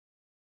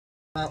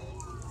Well,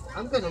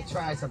 I'm gonna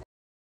try some.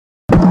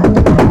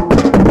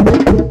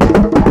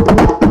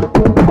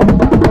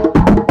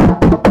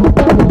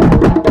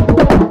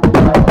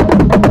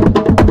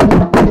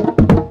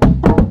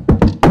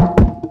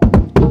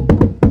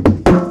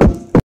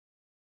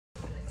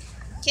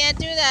 Can't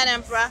do that,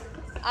 Emperor.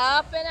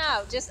 Up and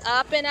out, just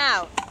up and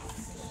out.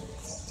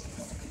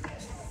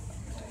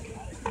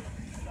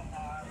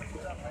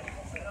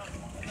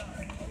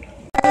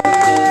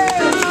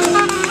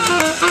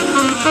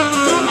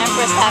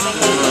 Emperor's having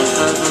his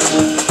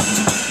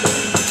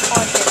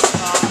portrait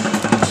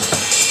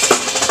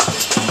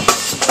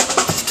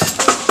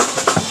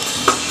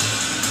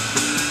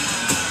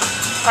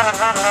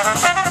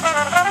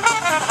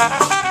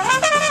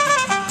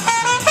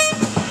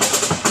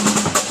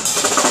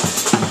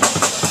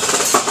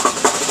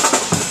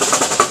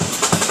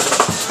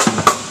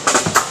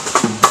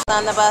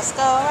on the bus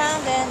go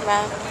round and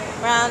round,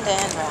 round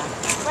and round,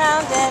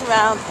 round and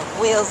round.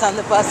 The wheels on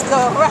the bus go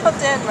round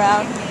and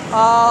round,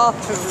 all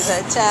through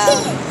the town.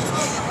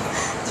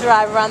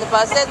 Driver on the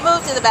bus says,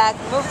 move to the back,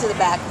 move to the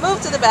back, move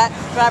to the back.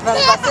 Driver on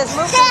the bus says,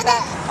 move to the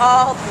back,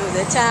 all through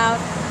the town.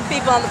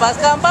 People on the bus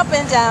come up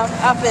and down,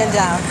 up and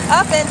down,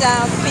 up and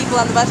down. People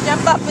on the bus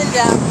jump up and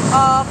down,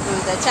 all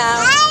through the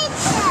town.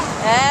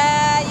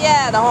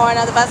 Yeah, the horn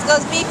on the bus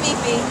goes beep, beep,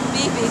 beep,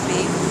 beep, beep,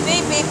 beep,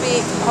 beep, beep, beep.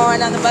 The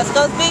horn on the bus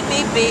goes beep,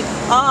 beep, beep,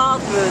 all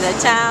through the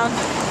town.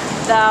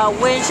 The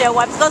windshield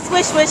wipes go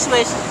swish, swish,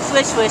 swish,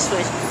 swish, swish,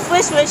 swish,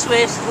 swish, swish,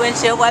 swish.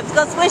 Windshield wipes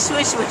go swish,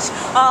 swish, swish,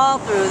 all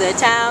through the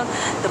town.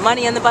 The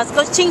money on the bus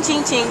goes ching,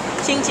 ching, ching,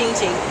 ching, ching,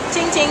 ching,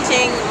 ching, ching,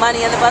 ching.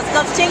 Money on the bus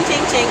goes ching,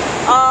 ching, ching,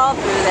 all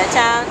through the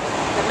town.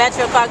 The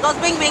metro car goes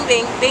bing, bing,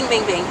 bing, bing,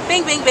 bing, bing,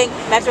 bing, bing, bing.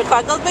 Metro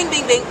car goes bing,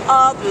 bing, bing,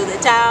 all through the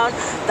town.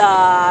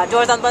 The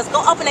doors on the bus go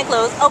open and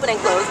close, open and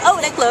close,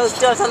 open and close.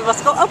 Doors on the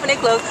bus go open and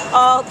close,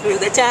 all through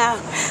the town.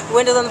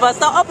 Windows on the bus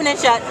go open and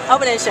shut,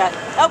 open and shut,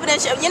 open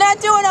and shut. You're not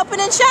doing open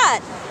and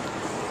shut.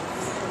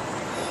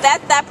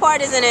 That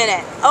part isn't in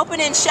it. Open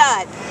and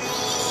shut.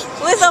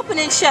 Who's open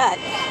and shut?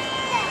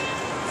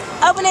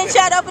 Open and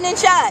shut, open and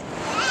shut.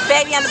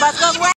 Baby on the bus goes